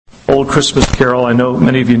old Christmas carol. I know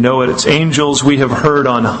many of you know it. It's "Angels We Have Heard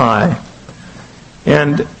on High."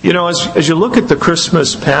 And, as you look at the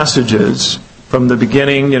Christmas passages from the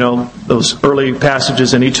beginning, those early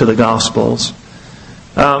passages in each of the Gospels,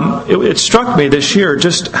 it struck me this year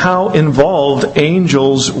just how involved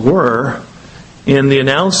angels were in the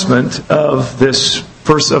announcement of the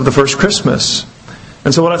first Christmas.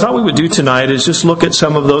 And so what I thought we would do tonight is just look at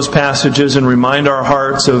some of those passages and remind our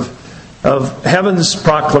hearts of heaven's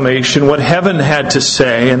proclamation, what heaven had to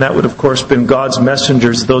say, and that would of course been God's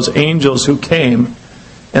messengers, those angels who came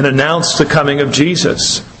and announced the coming of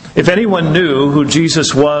Jesus. If anyone knew who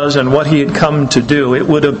Jesus was and what He had come to do, it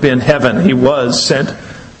would have been heaven. He was sent.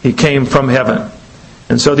 He came from heaven.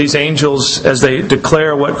 And so these angels, as they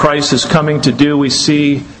declare what Christ is coming to do, we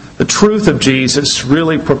see the truth of Jesus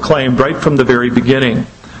really proclaimed right from the very beginning.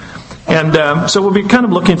 And so we'll be kind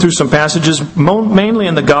of looking through some passages, mainly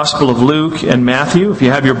in the Gospel of Luke and Matthew. If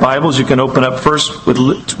you have your Bibles, you can open up first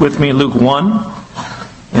with me Luke 1.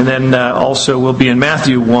 And then also we'll be in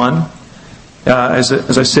Matthew 1.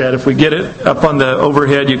 As I said, if we get it up on the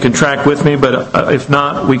overhead, you can track with me. But if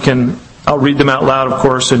not, I'll read them out loud, of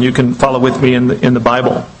course, and you can follow with me in the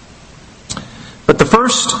Bible. But the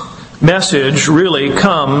first message really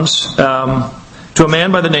comes to a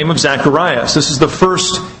man by the name of Zacharias. This is the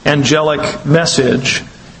first angelic message.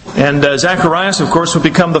 And Zacharias, of course, would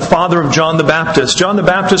become the father of John the Baptist. John the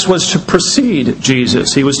Baptist was to precede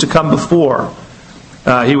Jesus. He was to come before.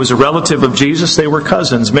 He was a relative of Jesus. They were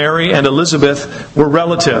cousins. Mary and Elizabeth were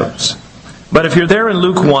relatives. But if you're there in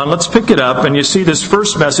Luke 1, let's pick it up, and you see this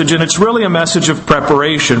first message, and it's really a message of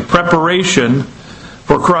preparation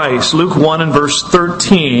for Christ. Luke 1 and verse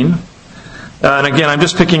 13. And again, I'm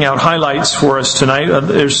just picking out highlights for us tonight.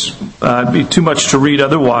 There's be too much to read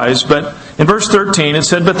otherwise. But in verse 13 it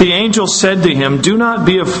said, "But the angel said to him, 'Do not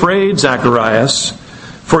be afraid, Zacharias,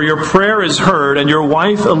 for your prayer is heard, and your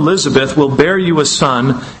wife Elizabeth will bear you a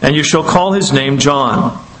son, and you shall call his name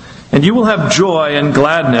John. And you will have joy and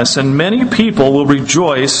gladness, and many people will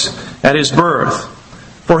rejoice at his birth.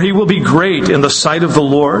 For he will be great in the sight of the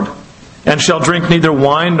Lord, and shall drink neither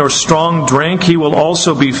wine nor strong drink. He will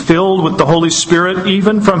also be filled with the Holy Spirit,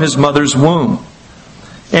 even from his mother's womb.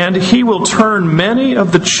 And he will turn many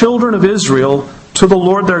of the children of Israel to the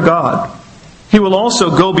Lord their God. He will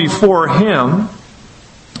also go before him,'"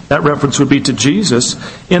 that reference would be to Jesus,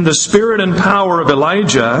 "'in the spirit and power of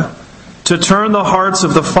Elijah, to turn the hearts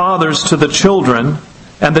of the fathers to the children,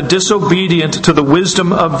 and the disobedient to the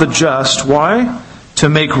wisdom of the just.'" Why? "To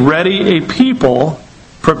make ready a people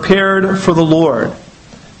prepared for the Lord."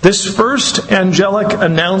 This first angelic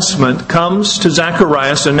announcement comes to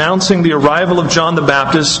Zacharias, announcing the arrival of John the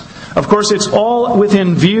Baptist. Of course, it's all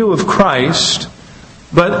within view of Christ,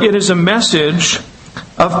 but it is a message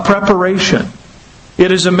of preparation.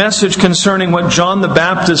 It is a message concerning what John the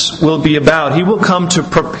Baptist will be about. He will come to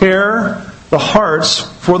prepare the hearts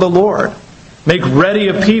for the Lord. Make ready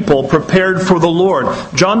a people prepared for the Lord.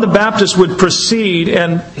 John the Baptist would proceed,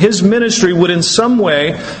 and his ministry would in some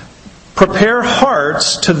way prepare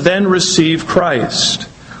hearts to then receive Christ.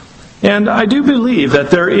 And I do believe that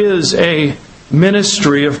there is a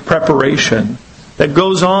ministry of preparation that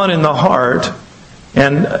goes on in the heart.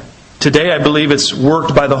 And today I believe it's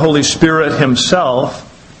worked by the Holy Spirit Himself,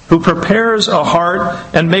 who prepares a heart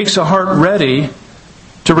and makes a heart ready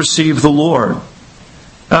to receive the Lord.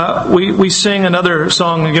 We sing another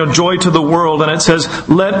song, "Joy to the World," and it says,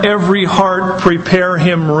 "Let every heart prepare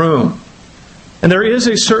him room." And there is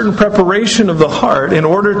a certain preparation of the heart in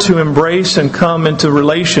order to embrace and come into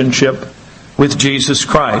relationship with Jesus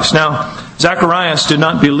Christ. Now, Zacharias did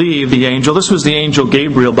not believe the angel. This was the angel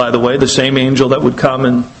Gabriel, by the way, the same angel that would come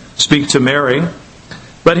and speak to Mary.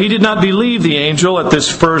 But he did not believe the angel at this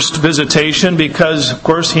first visitation because, of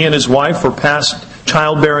course, he and his wife were past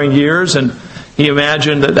childbearing years, and he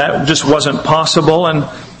imagined that just wasn't possible. And,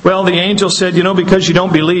 well, the angel said, because you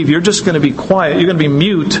don't believe, you're just going to be quiet. You're going to be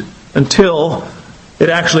mute until it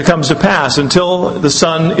actually comes to pass, until the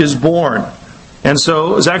son is born. And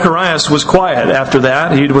so Zacharias was quiet after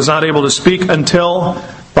that. He was not able to speak until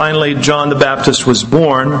finally John the Baptist was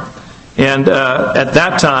born. And at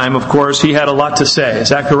that time, of course, he had a lot to say.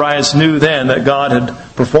 Zacharias knew then that God had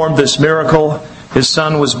performed this miracle. His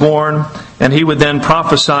son was born, and he would then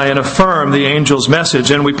prophesy and affirm the angel's message.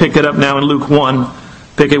 And we pick it up now in Luke 1.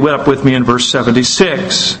 Pick it up with me in verse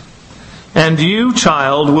 76. "And you,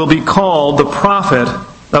 child, will be called the prophet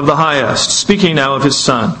of the highest," speaking now of his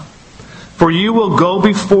son. "For you will go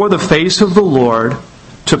before the face of the Lord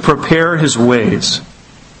to prepare his ways,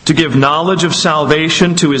 to give knowledge of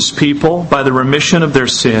salvation to his people by the remission of their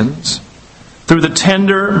sins, through the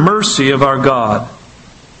tender mercy of our God,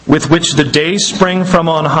 with which the day spring from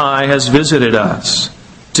on high has visited us,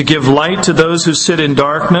 to give light to those who sit in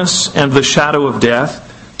darkness and the shadow of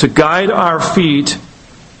death, to guide our feet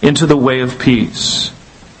into the way of peace.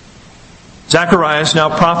 Zacharias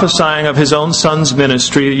now prophesying of his own son's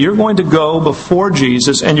ministry. You're going to go before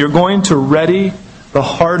Jesus and you're going to ready the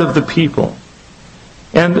heart of the people.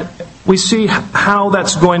 And we see how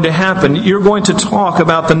that's going to happen. You're going to talk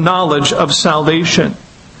about the knowledge of salvation.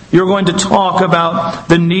 You're going to talk about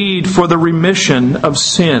the need for the remission of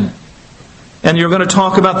sin. And you're going to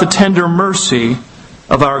talk about the tender mercy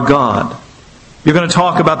of our God. You're going to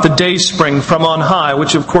talk about the dayspring from on high,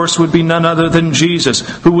 which of course would be none other than Jesus,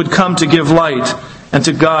 who would come to give light and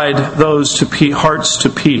to guide those hearts to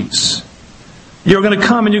peace. You're going to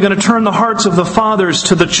come and you're going to turn the hearts of the fathers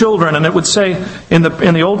to the children. And it would say in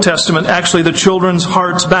the Old Testament, actually the children's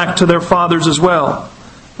hearts back to their fathers as well.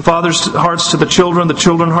 The fathers' hearts to the children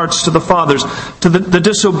hearts to the fathers, to the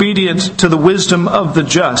disobedient to the wisdom of the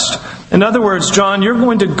just. In other words, John, you're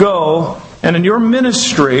going to go, and in your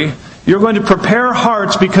ministry, you're going to prepare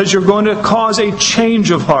hearts because you're going to cause a change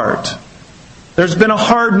of heart. There's been a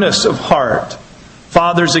hardness of heart.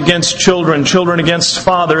 Fathers against children, children against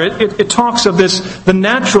father. It talks of this, the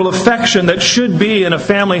natural affection that should be in a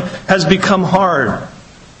family has become hard.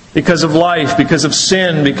 Because of life, because of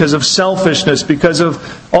sin, because of selfishness, because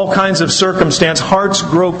of all kinds of circumstance. Hearts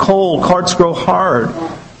grow cold, hearts grow hard,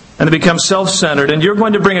 and they become self-centered. And you're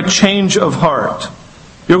going to bring a change of heart.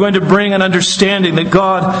 You're going to bring an understanding that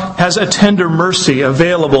God has a tender mercy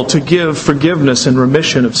available to give forgiveness and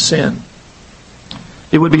remission of sin.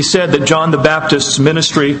 It would be said that John the Baptist's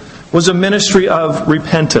ministry was a ministry of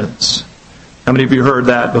repentance. How many of you heard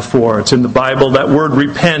that before? It's in the Bible, that word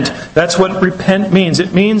repent. That's what repent means.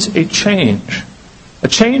 It means a change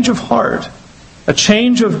of heart, a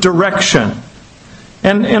change of direction.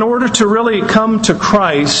 And in order to really come to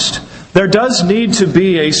Christ, there does need to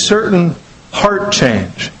be a certain heart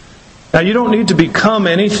change. Now, you don't need to become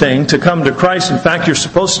anything to come to Christ. In fact, you're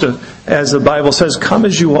supposed to, as the Bible says, come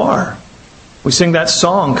as you are. We sing that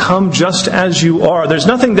song, come just as you are. There's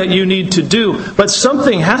nothing that you need to do, but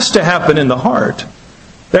something has to happen in the heart.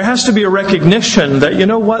 There has to be a recognition that, you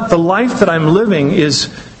know what, the life that I'm living is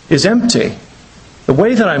empty. The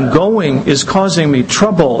way that I'm going is causing me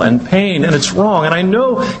trouble and pain, and it's wrong. And I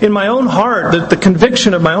know in my own heart, that the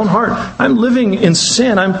conviction of my own heart, I'm living in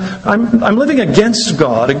sin. I'm living against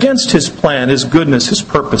God, against His plan, His goodness, His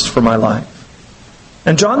purpose for my life.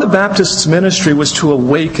 And John the Baptist's ministry was to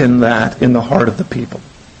awaken that in the heart of the people.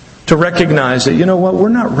 To recognize that, you know what, we're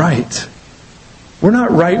not right. We're not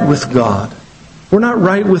right with God. We're not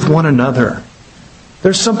right with one another.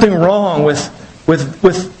 There's something wrong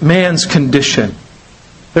with man's condition.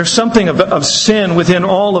 There's something of sin within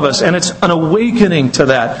all of us, and it's an awakening to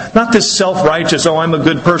that. Not this self-righteous, oh, I'm a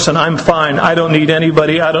good person, I'm fine, I don't need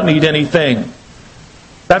anybody, I don't need anything.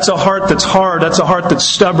 That's a heart that's hard. That's a heart that's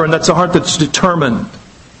stubborn. That's a heart that's determined.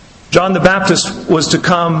 John the Baptist was to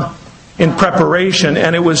come in preparation,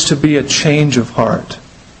 and it was to be a change of heart.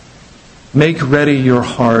 Make ready your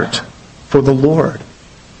heart for the Lord.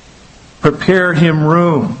 Prepare Him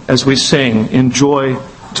room, as we sing, in joy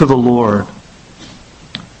to the Lord.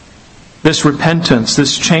 This repentance,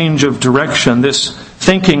 this change of direction, this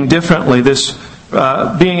thinking differently, this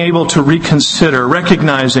being able to reconsider,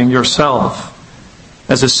 recognizing yourself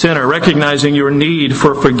as a sinner, recognizing your need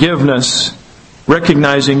for forgiveness,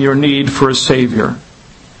 recognizing your need for a Savior.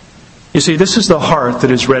 You see, this is the heart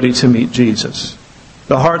that is ready to meet Jesus.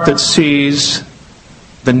 The heart that sees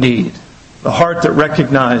the need. The heart that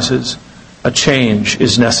recognizes a change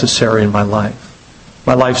is necessary in my life.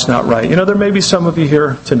 My life's not right. You know, there may be some of you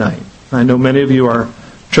here tonight. I know many of you are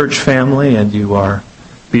church family and you are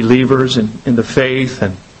believers in the faith,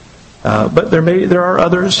 but there are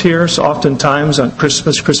others here. So oftentimes on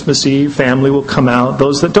Christmas Eve, family will come out.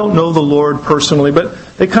 Those that don't know the Lord personally,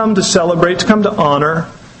 but they come to celebrate, to come to honor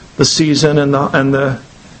the season and the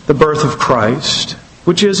birth of Christ,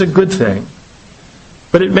 which is a good thing.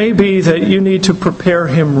 But it may be that you need to prepare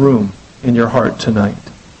Him room in your heart tonight.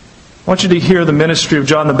 I want you to hear the ministry of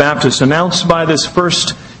John the Baptist announced by this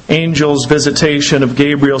first angel's visitation of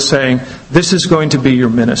Gabriel saying, this is going to be your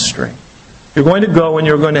ministry. You're going to go and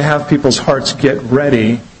you're going to have people's hearts get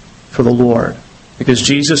ready for the Lord. Because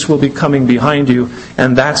Jesus will be coming behind you,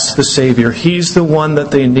 and that's the Savior. He's the one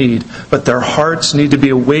that they need. But their hearts need to be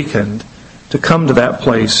awakened to come to that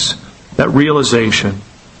place, that realization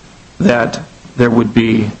that there would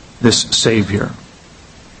be this Savior.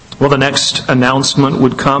 Well, the next announcement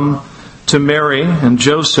would come to Mary and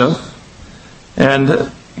Joseph.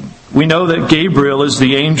 And we know that Gabriel is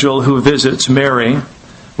the angel who visits Mary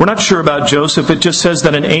We're not sure about Joseph. It just says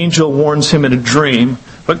that an angel warns him in a dream.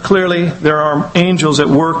 But clearly there are angels at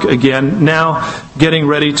work again, now getting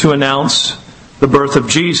ready to announce the birth of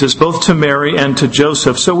Jesus, both to Mary and to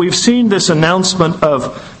Joseph. So we've seen this announcement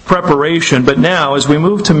of preparation, but now as we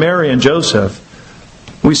move to Mary and Joseph,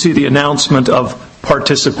 we see the announcement of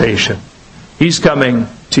participation. He's coming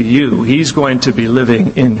to you. He's going to be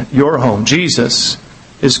living in your home. Jesus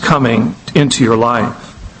is coming into your life.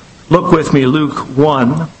 Look with me, Luke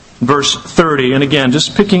 1, verse 30. And again,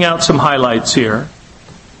 just picking out some highlights here.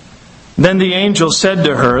 Then the angel said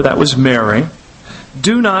to her, that was Mary,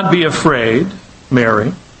 "Do not be afraid,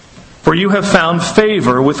 Mary, for you have found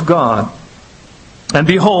favor with God. And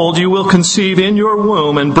behold, you will conceive in your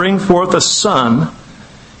womb and bring forth a son,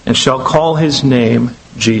 and shall call his name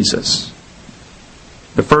Jesus."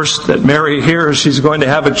 The first that Mary hears she's going to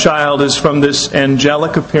have a child is from this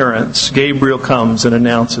angelic appearance. Gabriel comes and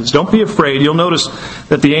announces, "Don't be afraid." You'll notice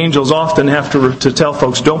that the angels often have to tell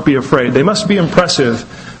folks, "Don't be afraid." They must be impressive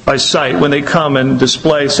by sight when they come and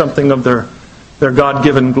display something of their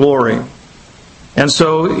God-given glory. And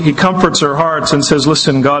so he comforts her hearts and says,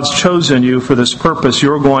 "Listen, God's chosen you for this purpose.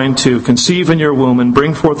 You're going to conceive in your womb and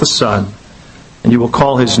bring forth a son, and you will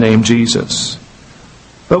call his name Jesus."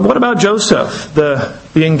 But what about Joseph, the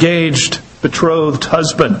engaged, betrothed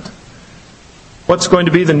husband? What's going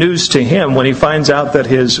to be the news to him when he finds out that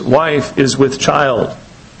his wife is with child?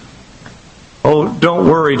 "Oh, don't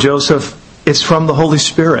worry, Joseph. It's from the Holy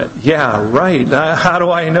Spirit." Yeah, right. How do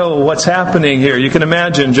I know what's happening here? You can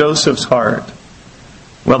imagine Joseph's heart.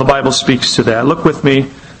 Well, the Bible speaks to that. Look with me,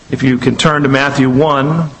 if you can turn to Matthew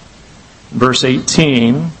 1, verse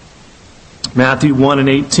 18. Matthew 1 and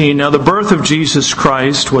 18. Now the birth of Jesus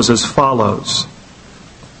Christ was as follows.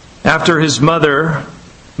 After his mother,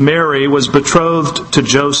 Mary, was betrothed to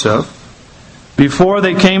Joseph, before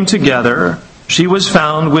they came together, she was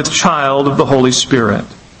found with child of the Holy Spirit.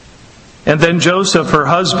 And then Joseph, her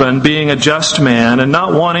husband, being a just man and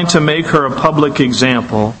not wanting to make her a public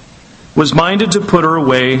example, was minded to put her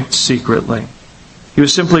away secretly. He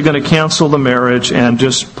was simply going to cancel the marriage and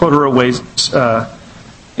just put her away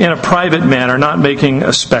in a private manner, not making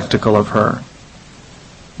a spectacle of her.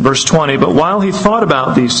 Verse 20, but while he thought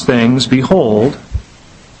about these things, behold,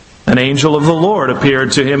 an angel of the Lord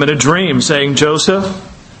appeared to him in a dream, saying, Joseph,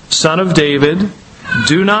 son of David,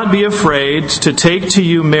 do not be afraid to take to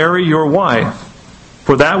you Mary your wife,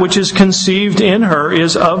 for that which is conceived in her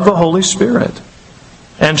is of the Holy Spirit.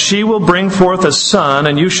 And she will bring forth a son,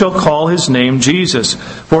 and you shall call his name Jesus,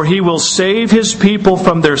 for he will save his people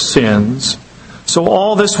from their sins. So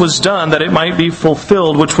all this was done that it might be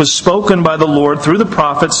fulfilled, which was spoken by the Lord through the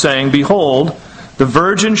prophet, saying, Behold, the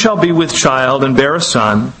virgin shall be with child and bear a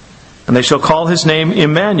son, and they shall call his name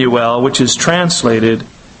Emmanuel, which is translated,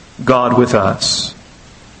 God with us.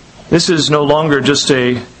 This is no longer just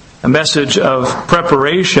a message of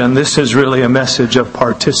preparation. This is really a message of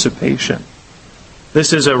participation.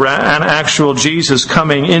 This is an actual Jesus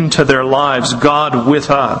coming into their lives, God with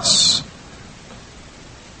us.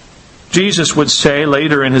 Jesus would say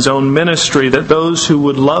later in his own ministry that those who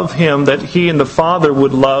would love him, that he and the Father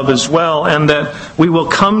would love as well, and that we will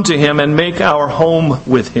come to him and make our home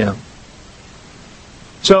with him.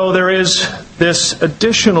 So there is this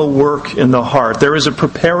additional work in the heart. There is a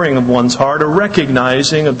preparing of one's heart, a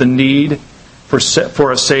recognizing of the need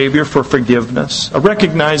for a Savior, for forgiveness, a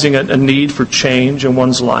recognizing a need for change in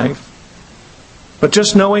one's life. But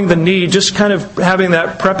just knowing the need, just kind of having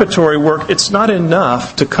that preparatory work, it's not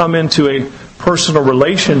enough to come into a personal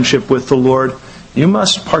relationship with the Lord. You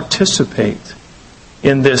must participate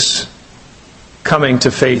in this coming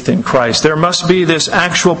to faith in Christ. There must be this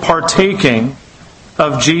actual partaking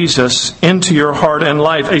of Jesus into your heart and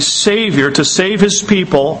life. A Savior to save his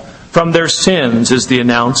people from their sins is the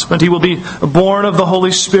announcement. He will be born of the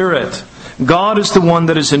Holy Spirit. God is the one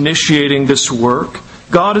that is initiating this work.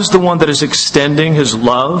 God is the one that is extending his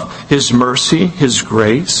love, his mercy, his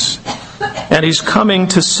grace. And he's coming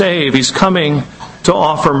to save. He's coming to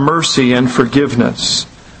offer mercy and forgiveness.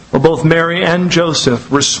 Well, both Mary and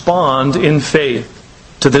Joseph respond in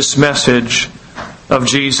faith to this message of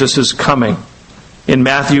Jesus' coming. In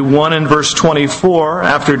Matthew 1 and verse 24,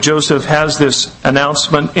 after Joseph has this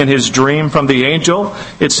announcement in his dream from the angel,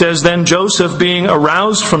 it says, Then Joseph, being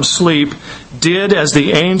aroused from sleep, did as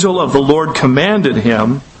the angel of the Lord commanded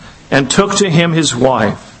him, and took to him his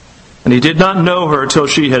wife. And he did not know her till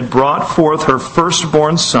she had brought forth her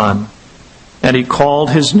firstborn son, and he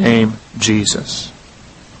called his name Jesus.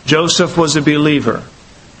 Joseph was a believer.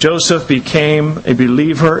 Joseph became a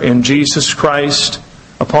believer in Jesus Christ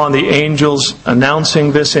upon the angels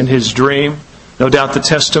announcing this in his dream. No doubt the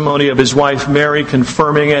testimony of his wife Mary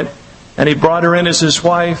confirming it. And he brought her in as his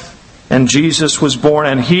wife, and Jesus was born,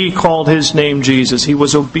 and he called his name Jesus. He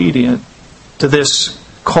was obedient to this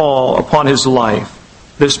call upon his life,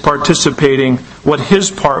 this participating what his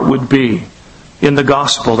part would be in the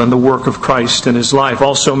gospel and the work of Christ in his life.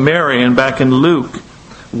 Also Mary, and back in Luke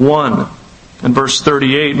 1 and verse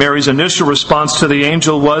 38, Mary's initial response to the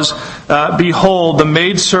angel was, "Behold, the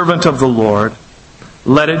maidservant of the Lord,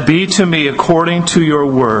 let it be to me according to your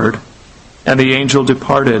word." And the angel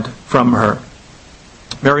departed from her.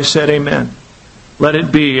 Mary said, "Amen. Let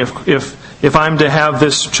it be. If I'm to have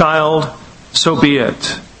this child, so be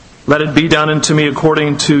it. Let it be done unto me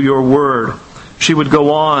according to your word." She would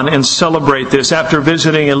go on and celebrate this after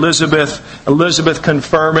visiting Elizabeth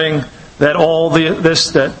confirming that all this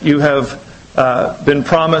that you have been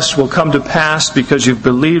promised will come to pass because you've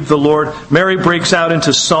believed the Lord. Mary breaks out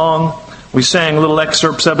into song. We sang little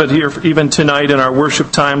excerpts of it here even tonight in our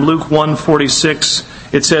worship time. Luke 1:46,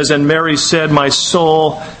 it says, "And Mary said, My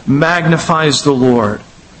soul magnifies the Lord,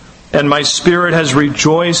 and my spirit has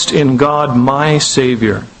rejoiced in God my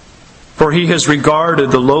Savior. For he has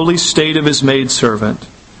regarded the lowly state of his maidservant.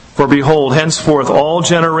 For behold, henceforth all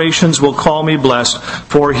generations will call me blessed.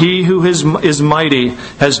 For he who is mighty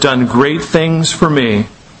has done great things for me,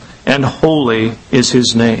 and holy is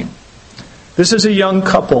his name." This is a young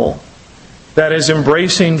couple that is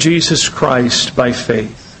embracing Jesus Christ by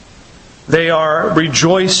faith. They are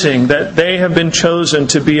rejoicing that they have been chosen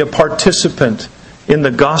to be a participant in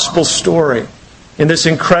the gospel story, in this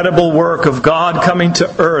incredible work of God coming to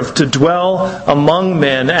earth to dwell among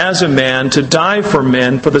men as a man, to die for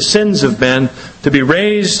men, for the sins of men, to be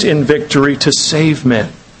raised in victory to save men.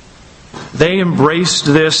 They embraced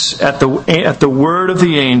this at the word of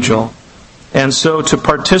the angel. And so to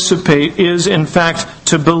participate is, in fact,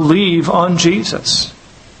 to believe on Jesus.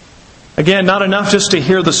 Again, not enough just to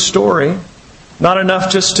hear the story. Not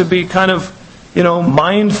enough just to be kind of,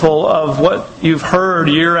 mindful of what you've heard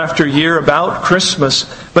year after year about Christmas.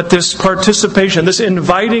 But this participation, this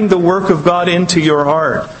inviting the work of God into your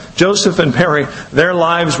heart. Joseph and Mary, their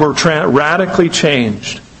lives were radically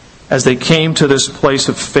changed as they came to this place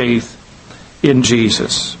of faith in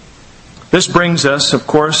Jesus. This brings us, of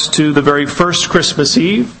course, to the very first Christmas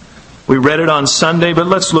Eve. We read it on Sunday, but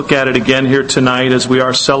let's look at it again here tonight as we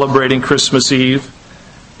are celebrating Christmas Eve.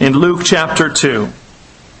 In Luke chapter 2,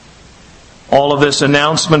 all of this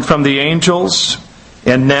announcement from the angels,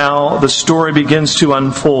 and now the story begins to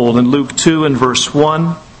unfold in Luke 2 and verse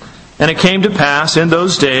 1. "And it came to pass in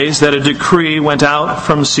those days that a decree went out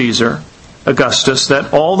from Caesar Augustus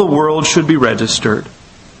that all the world should be registered.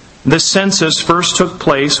 This census first took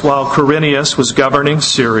place while Quirinius was governing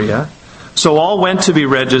Syria. So all went to be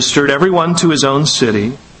registered, everyone to his own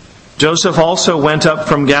city. Joseph also went up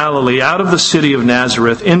from Galilee out of the city of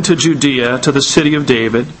Nazareth into Judea to the city of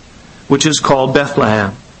David, which is called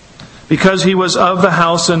Bethlehem, because he was of the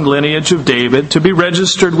house and lineage of David, to be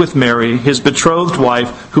registered with Mary, his betrothed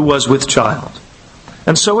wife, who was with child.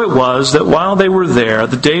 And so it was that while they were there,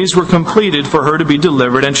 the days were completed for her to be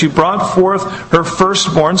delivered, and she brought forth her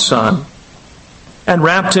firstborn son, and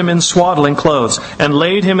wrapped him in swaddling clothes, and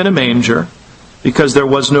laid him in a manger, because there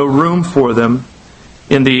was no room for them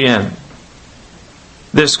in the inn.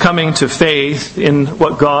 This coming to faith in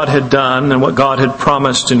what God had done and what God had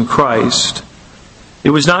promised in Christ, it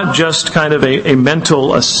was not just kind of a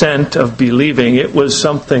mental assent of believing. It was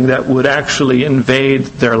something that would actually invade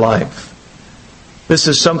their life. This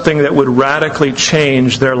is something that would radically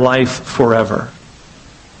change their life forever.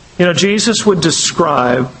 Jesus would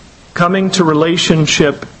describe coming to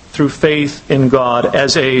relationship through faith in God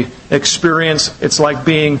as a experience. It's like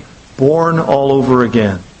being born all over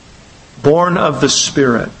again. Born of the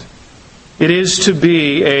Spirit. It is to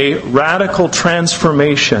be a radical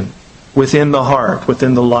transformation within the heart,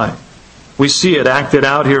 within the life. We see it acted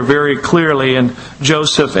out here very clearly in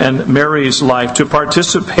Joseph and Mary's life. To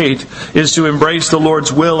participate is to embrace the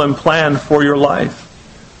Lord's will and plan for your life.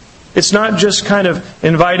 It's not just kind of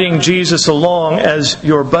inviting Jesus along as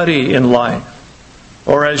your buddy in life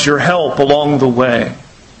or as your help along the way.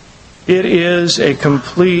 It is a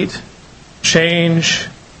complete change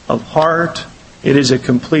of heart. It is a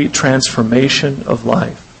complete transformation of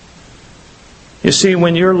life. You see,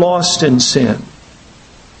 when you're lost in sin,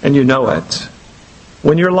 and you know it,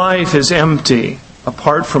 when your life is empty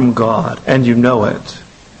apart from God, and you know it,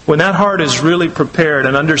 when that heart is really prepared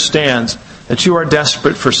and understands that you are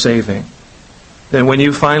desperate for saving, then when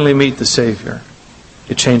you finally meet the Savior,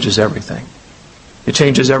 it changes everything. It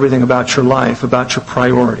changes everything about your life, about your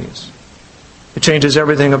priorities. It changes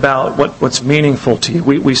everything about what's meaningful to you.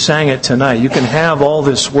 We sang it tonight. You can have all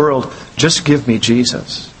this world, just give me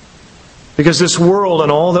Jesus. Because this world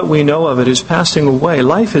and all that we know of it is passing away.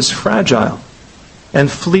 Life is fragile and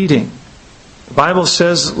fleeting. The Bible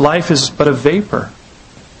says life is but a vapor.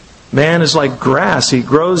 Man is like grass. He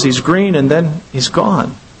grows, he's green, and then he's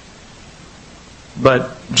gone.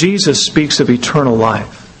 But Jesus speaks of eternal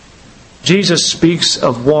life. Jesus speaks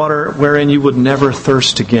of water wherein you would never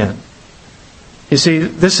thirst again. You see,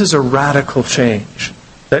 this is a radical change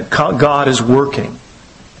that God is working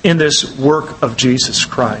in this work of Jesus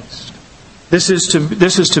Christ. This is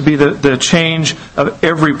to be the change of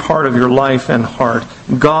every part of your life and heart.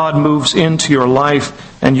 God moves into your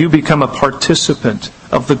life and you become a participant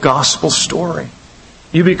of the gospel story.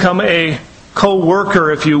 You become a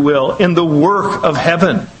co-worker, if you will, in the work of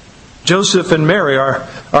heaven. Joseph and Mary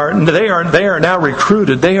are now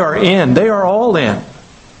recruited. They are all in.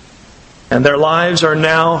 And their lives are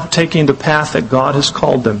now taking the path that God has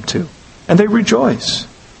called them to. And they rejoice.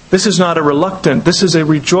 This is not a reluctant, this is a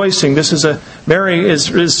rejoicing. Mary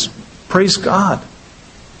is praise God.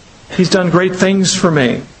 He's done great things for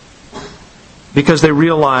me. Because they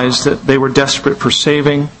realized that they were desperate for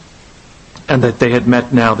saving and that they had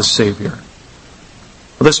met now the Savior.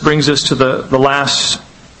 Well, this brings us to the last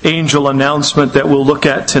angel announcement that we'll look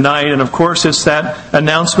at tonight. And of course, it's that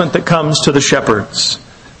announcement that comes to the shepherds.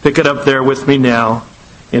 Pick it up there with me now.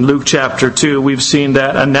 In Luke chapter 2, we've seen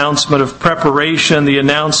that announcement of preparation, the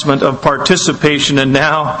announcement of participation, and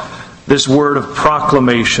now this word of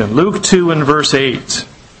proclamation. Luke 2 and verse 8.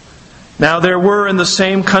 Now there were in the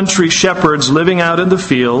same country shepherds living out in the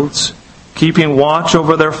fields, keeping watch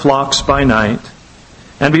over their flocks by night.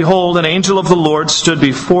 And behold, an angel of the Lord stood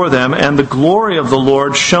before them, and the glory of the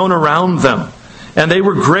Lord shone around them, and they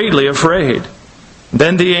were greatly afraid.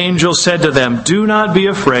 Then the angel said to them, "Do not be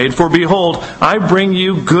afraid, for behold, I bring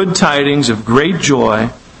you good tidings of great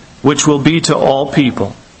joy, which will be to all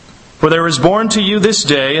people. For there is born to you this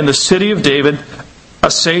day in the city of David a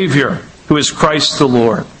Savior, who is Christ the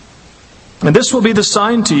Lord. And this will be the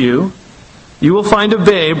sign to you. You will find a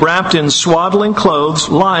babe wrapped in swaddling clothes,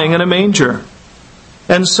 lying in a manger."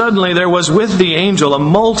 And suddenly there was with the angel a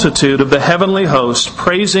multitude of the heavenly host,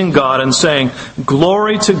 praising God and saying,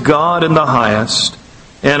 "Glory to God in the highest,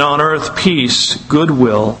 and on earth peace,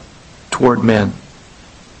 goodwill toward men."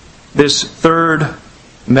 This third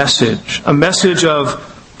message, a message of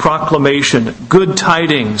proclamation, good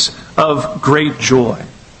tidings of great joy.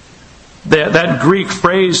 That Greek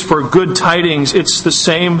phrase for good tidings, it's the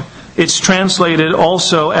same, it's translated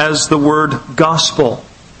also as the word gospel.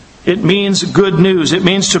 It means good news. It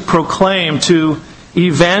means to proclaim, to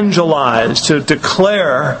evangelize, to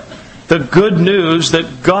declare the good news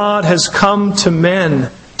that God has come to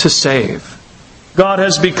men to save. God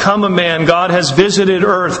has become a man. God has visited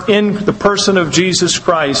earth in the person of Jesus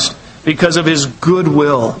Christ because of His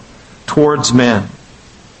goodwill towards men.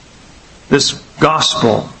 This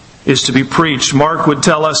gospel is to be preached. Mark would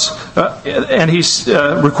tell us, and he's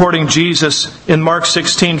recording Jesus in Mark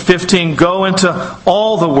 16:15, "Go into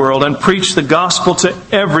all the world and preach the gospel to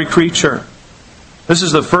every creature." This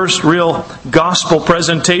is the first real gospel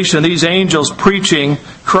presentation. These angels preaching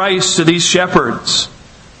Christ to these shepherds.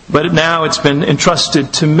 But now it's been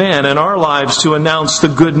entrusted to men in our lives to announce the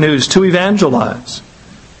good news, to evangelize.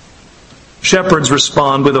 Shepherds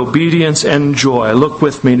respond with obedience and joy. Look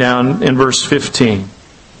with me now in verse 15.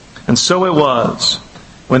 "And so it was,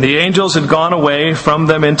 when the angels had gone away from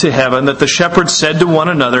them into heaven, that the shepherds said to one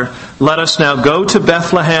another, 'Let us now go to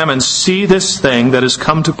Bethlehem and see this thing that has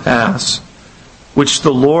come to pass, which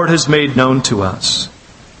the Lord has made known to us.'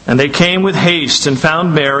 And they came with haste and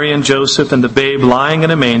found Mary and Joseph and the babe lying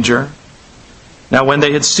in a manger. Now when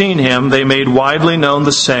they had seen him, they made widely known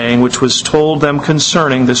the saying which was told them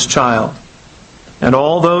concerning this child. And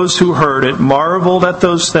all those who heard it marveled at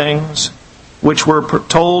those things which were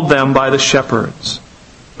told them by the shepherds.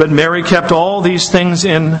 But Mary kept all these things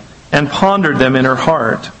in and pondered them in her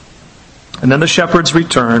heart. And then the shepherds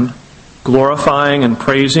returned, glorifying and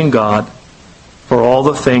praising God for all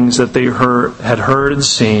the things that they had heard and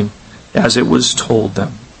seen as it was told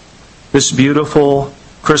them." This beautiful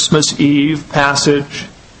Christmas Eve passage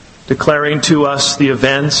declaring to us the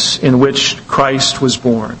events in which Christ was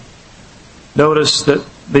born. Notice that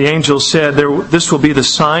the angel said, "This will be the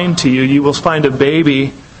sign to you. You will find a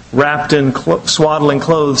baby wrapped in swaddling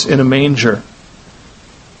clothes in a manger."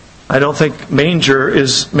 I don't think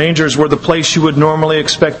mangers were the place you would normally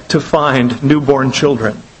expect to find newborn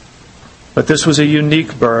children. But this was a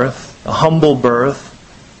unique birth, a humble birth,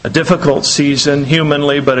 a difficult season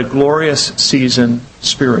humanly, but a glorious season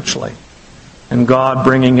spiritually. and God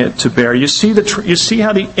bringing it to bear. You see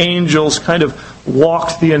how the angels kind of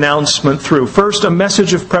walked the announcement through. First, a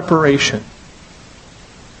message of preparation.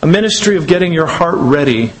 A ministry of getting your heart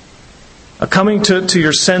ready. A coming to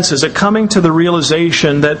your senses. A coming to the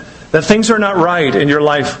realization that things are not right in your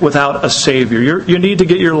life without a Savior. You need to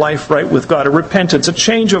get your life right with God. A repentance, a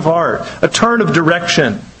change of heart, a turn of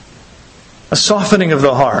direction, a softening of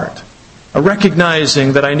the heart, a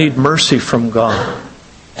recognizing that I need mercy from God.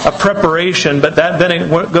 A preparation, but that then it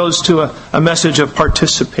goes to a message of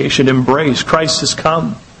participation, embrace. Christ has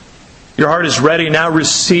come. Your heart is ready. Now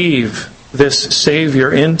receive this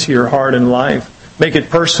Savior into your heart and life. Make it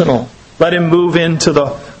personal. Let Him move into the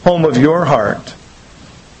home of your heart.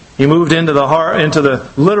 He moved into the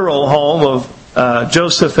literal home of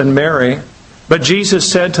Joseph and Mary. But Jesus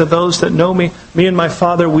said to those that know me and my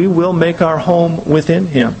Father, we will make our home within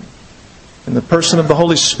Him. In the person of the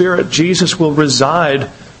Holy Spirit, Jesus will reside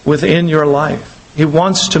within your life. He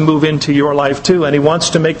wants to move into your life too, and He wants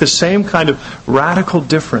to make the same kind of radical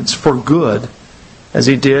difference for good as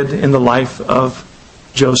He did in the life of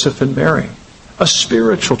Joseph and Mary. A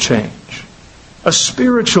spiritual change. A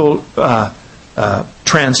spiritual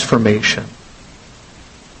transformation.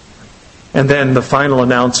 And then the final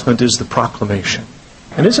announcement is the proclamation.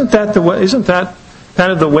 And isn't that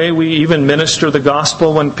kind of the way we even minister the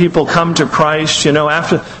gospel when people come to Christ?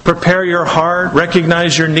 After prepare your heart,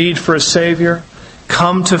 recognize your need for a Savior,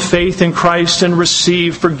 come to faith in Christ and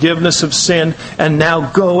receive forgiveness of sin, and now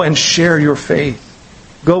go and share your faith.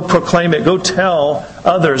 Go proclaim it. Go tell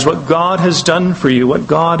others what God has done for you, what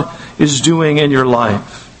God is doing in your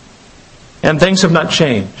life. And things have not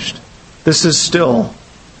changed. This is still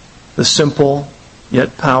the simple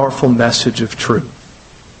yet powerful message of truth.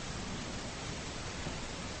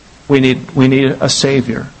 We need a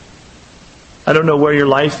Savior. I don't know where your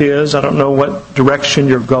life is. I don't know what direction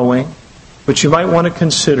you're going. But you might want to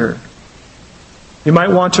consider. You might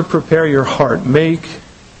want to prepare your heart. Make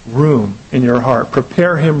room in your heart.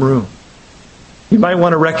 Prepare Him room. You might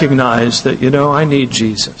want to recognize that, I need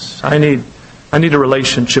Jesus. I need a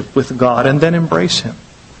relationship with God, and then embrace Him.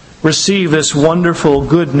 Receive this wonderful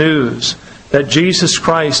good news that Jesus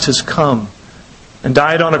Christ has come and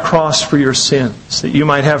died on a cross for your sins, that you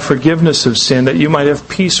might have forgiveness of sin, that you might have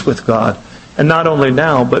peace with God, and not only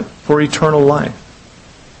now, but for eternal life.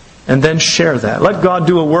 And then share that. Let God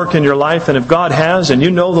do a work in your life, and if God has, and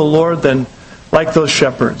you know the Lord, then like those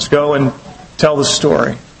shepherds, go and tell the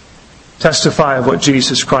story. Testify of what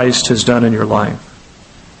Jesus Christ has done in your life.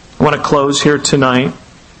 I want to close here tonight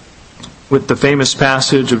with the famous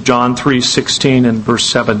passage of John 3:16 and verse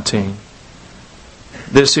 17.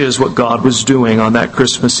 This is what God was doing on that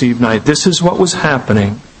Christmas Eve night. This is what was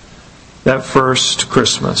happening that first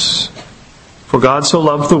Christmas. For God so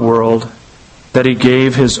loved the world that He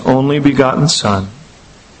gave His only begotten Son,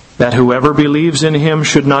 that whoever believes in Him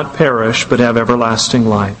should not perish but have everlasting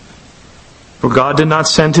life. For God did not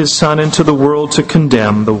send His Son into the world to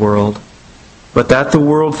condemn the world, but that the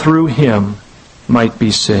world through Him might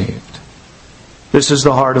be saved. This is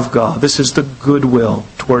the heart of God. This is the goodwill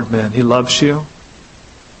toward men. He loves you,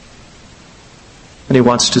 and He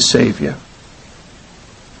wants to save you.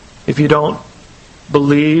 If you don't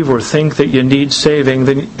believe or think that you need saving,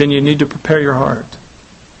 then you need to prepare your heart.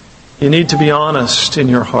 You need to be honest in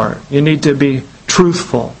your heart. You need to be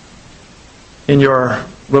truthful in your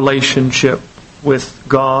relationship with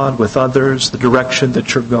God, with others, the direction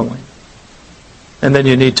that you're going. And then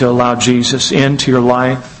you need to allow Jesus into your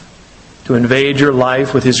life, to invade your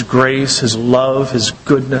life with His grace, His love, His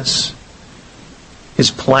goodness, His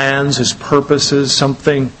plans, His purposes,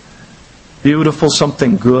 something beautiful,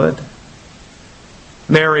 something good.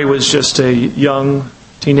 Mary was just a young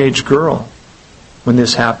teenage girl when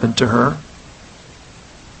this happened to her.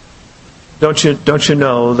 Don't you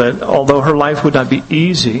know that although her life would not be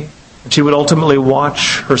easy, she would ultimately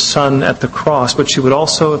watch her Son at the cross, but she would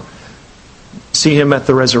also see Him at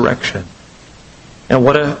the resurrection. And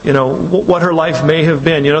what her life may have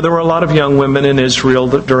been. There were a lot of young women in Israel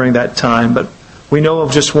during that time, but we know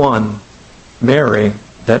of just one, Mary,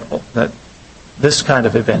 that this kind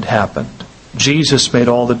of event happened. Jesus made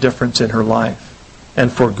all the difference in her life,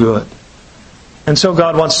 and for good. And so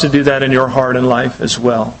God wants to do that in your heart and life as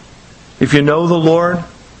well. If you know the Lord,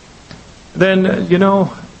 then,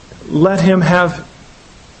 let Him have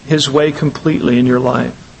His way completely in your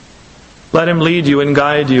life. Let Him lead you and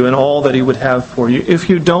guide you in all that He would have for you. If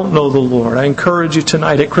you don't know the Lord, I encourage you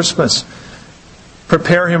tonight at Christmas,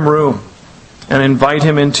 prepare Him room and invite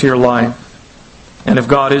Him into your life. And if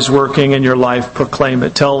God is working in your life, proclaim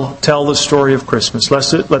it. Tell the story of Christmas.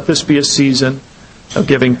 Let this be a season of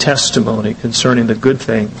giving testimony concerning the good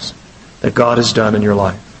things that God has done in your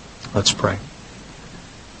life. Let's pray.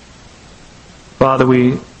 Father,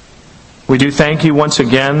 we do thank you once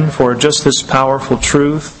again for just this powerful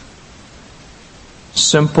truth,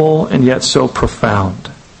 simple and yet so profound.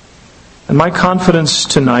 And my confidence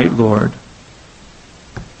tonight, Lord,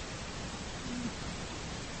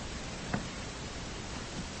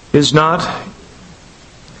 is not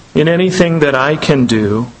in anything that I can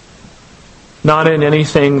do, not in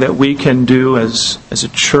anything that we can do as a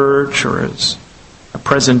church or as a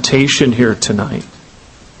presentation here tonight.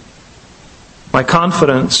 My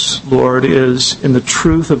confidence, Lord, is in the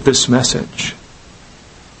truth of this message,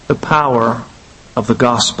 the power of the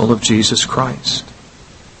gospel of Jesus Christ.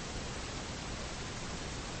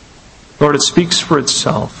 Lord, it speaks for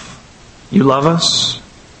itself. You love us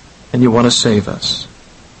and you want to save us.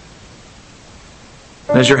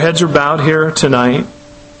 And as your heads are bowed here tonight,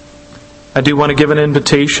 I do want to give an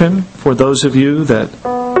invitation for those of you that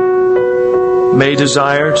may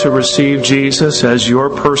desire to receive Jesus as your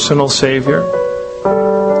personal Savior.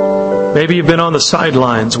 Maybe you've been on the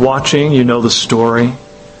sidelines watching, you know the story.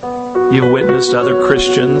 You've witnessed other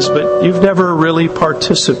Christians, but you've never really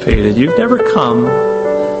participated. You've never come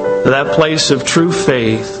to that place of true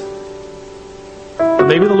faith. But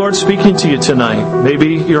maybe the Lord's speaking to you tonight.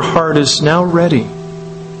 Maybe your heart is now ready.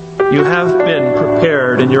 You have been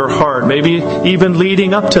prepared in your heart, maybe even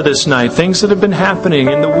leading up to this night, things that have been happening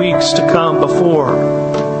in the weeks to come before.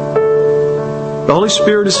 The Holy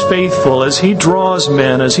Spirit is faithful as He draws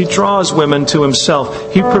men, as He draws women to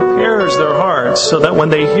Himself. He prepares their hearts so that when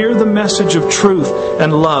they hear the message of truth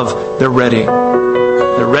and love, they're ready.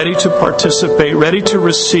 They're ready to participate, ready to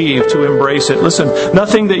receive, to embrace it. Listen,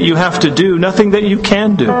 nothing that you have to do, nothing that you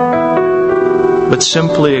can do, but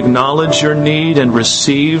simply acknowledge your need and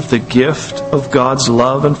receive the gift of God's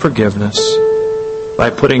love and forgiveness by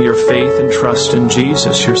putting your faith and trust in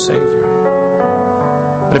Jesus, your Savior.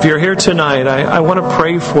 But if you're here tonight, I want to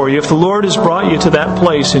pray for you. If the Lord has brought you to that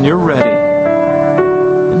place and you're ready,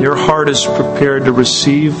 and your heart is prepared to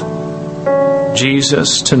receive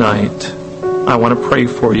Jesus tonight, I want to pray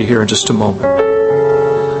for you here in just a moment.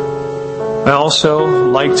 I also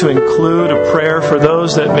like to include a prayer for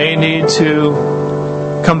those that may need to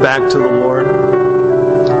come back to the Lord.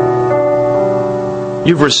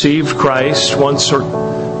 You've received Christ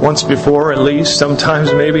once before at least,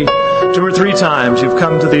 sometimes maybe 2 or 3 times you've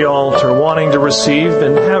come to the altar wanting to receive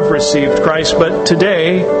and have received Christ, but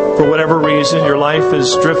today, for whatever reason, your life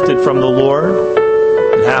has drifted from the Lord.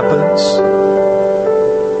 It happens.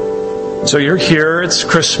 So you're here, it's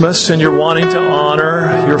Christmas, and you're wanting to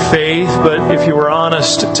honor your faith, but if you were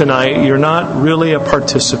honest tonight, you're not really a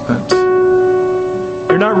participant.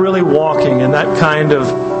 You're not really walking in that kind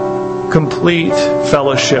of complete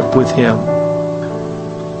fellowship with Him.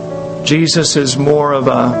 Jesus is more of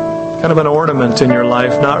a kind of an ornament in your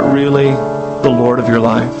life, not really the Lord of your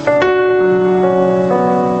life.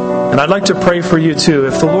 And I'd like to pray for you too.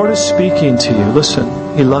 If the Lord is speaking to you,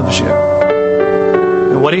 listen, He loves you.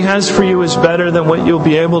 And what He has for you is better than what you'll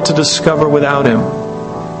be able to discover without Him.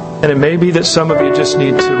 And it may be that some of you just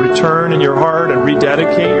need to return in your heart and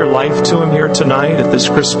rededicate your life to Him here tonight at this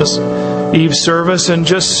Christmas Eve service and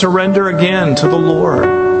just surrender again to the Lord.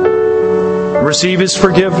 Receive His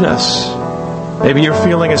forgiveness. Maybe you're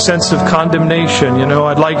feeling a sense of condemnation. You know,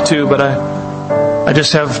 I'd like to, but I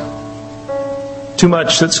just have too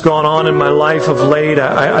much that's gone on in my life of late.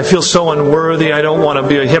 I feel so unworthy. I don't want to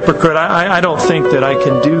be a hypocrite. I don't think that I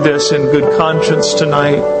can do this in good conscience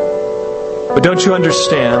tonight. But don't you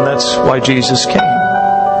understand? That's why Jesus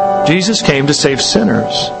came. Jesus came to save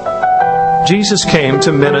sinners. Jesus came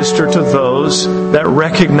to minister to those that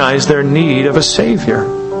recognize their need of a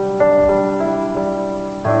Savior.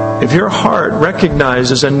 If your heart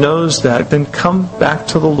recognizes and knows that, then come back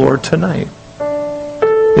to the Lord tonight.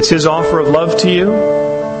 It's His offer of love to you.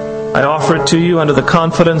 I offer it to you under the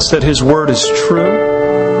confidence that His Word is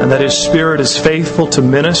true and that His Spirit is faithful to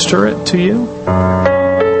minister it to you.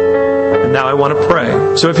 And now I want to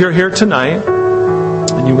pray. So if you're here tonight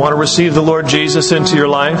and you want to receive the Lord Jesus into your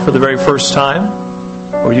life for the very first time,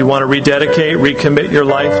 or you want to rededicate, recommit your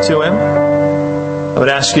life to Him, I would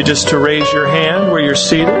ask you just to raise your hand where you're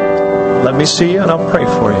seated. Let me see you and I'll pray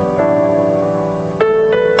for you.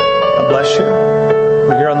 God bless you.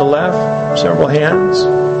 We're here on the left, several hands.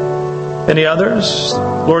 Any others?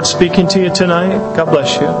 Lord speaking to you tonight? God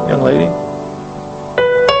bless you, young lady.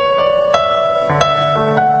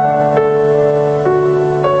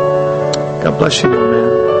 God bless you, young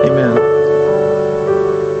man. Amen.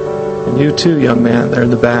 And you too, young man, there in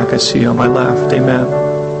the back. I see you on my left. Amen.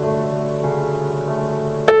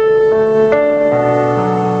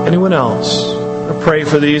 Anyone else? I pray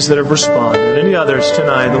for these that have responded. Any others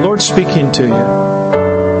tonight? The Lord's speaking to you.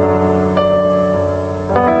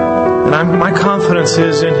 And my confidence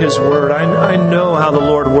is in His Word. I know how the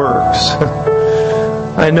Lord works.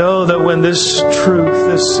 I know that when this truth,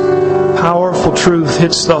 this powerful truth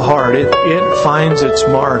hits the heart, it finds its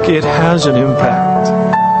mark. It has an impact.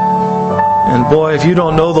 And boy, if you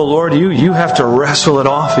don't know the Lord, you have to wrestle it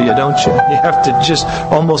off of you, don't you? You have to just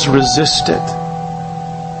almost resist it.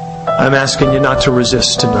 I'm asking you not to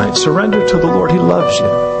resist tonight. Surrender to the Lord. He loves you.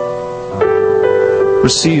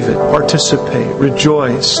 Receive it. Participate.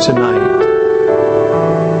 Rejoice tonight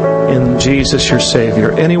in Jesus, your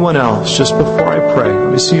Savior. Anyone else, just before I pray,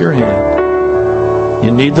 let me see your hand.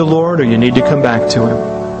 You need the Lord, or you need to come back to Him.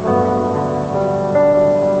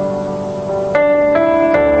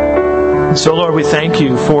 And so, Lord, we thank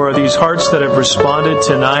You for these hearts that have responded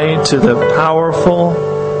tonight to the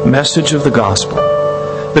powerful message of the gospel.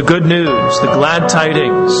 The good news, the glad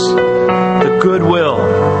tidings, the goodwill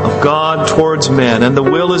of God towards men. And the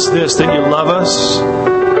will is this, that You love us,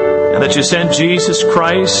 and that You sent Jesus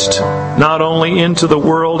Christ not only into the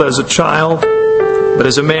world as a child, but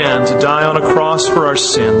as a man to die on a cross for our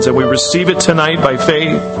sins. And we receive it tonight by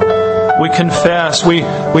faith. We confess,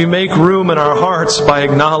 we make room in our hearts by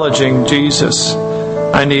acknowledging, Jesus,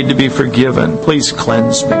 I need to be forgiven. Please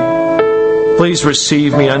cleanse me. Please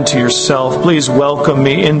receive me unto Yourself. Please welcome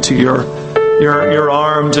me into Your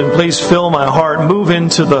arms, and please fill my heart. Move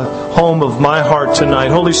into the home of my heart tonight.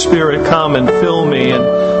 Holy Spirit, come and fill me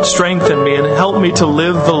and strengthen me and help me to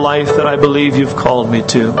live the life that I believe You've called me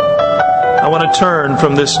to. I want to turn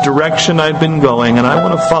from this direction I've been going, and I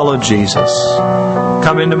want to follow Jesus.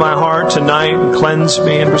 Come into my heart tonight and cleanse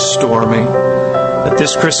me and restore me, that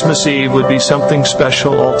this Christmas Eve would be something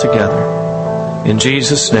special altogether. In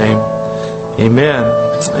Jesus' name, amen.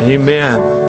 Amen.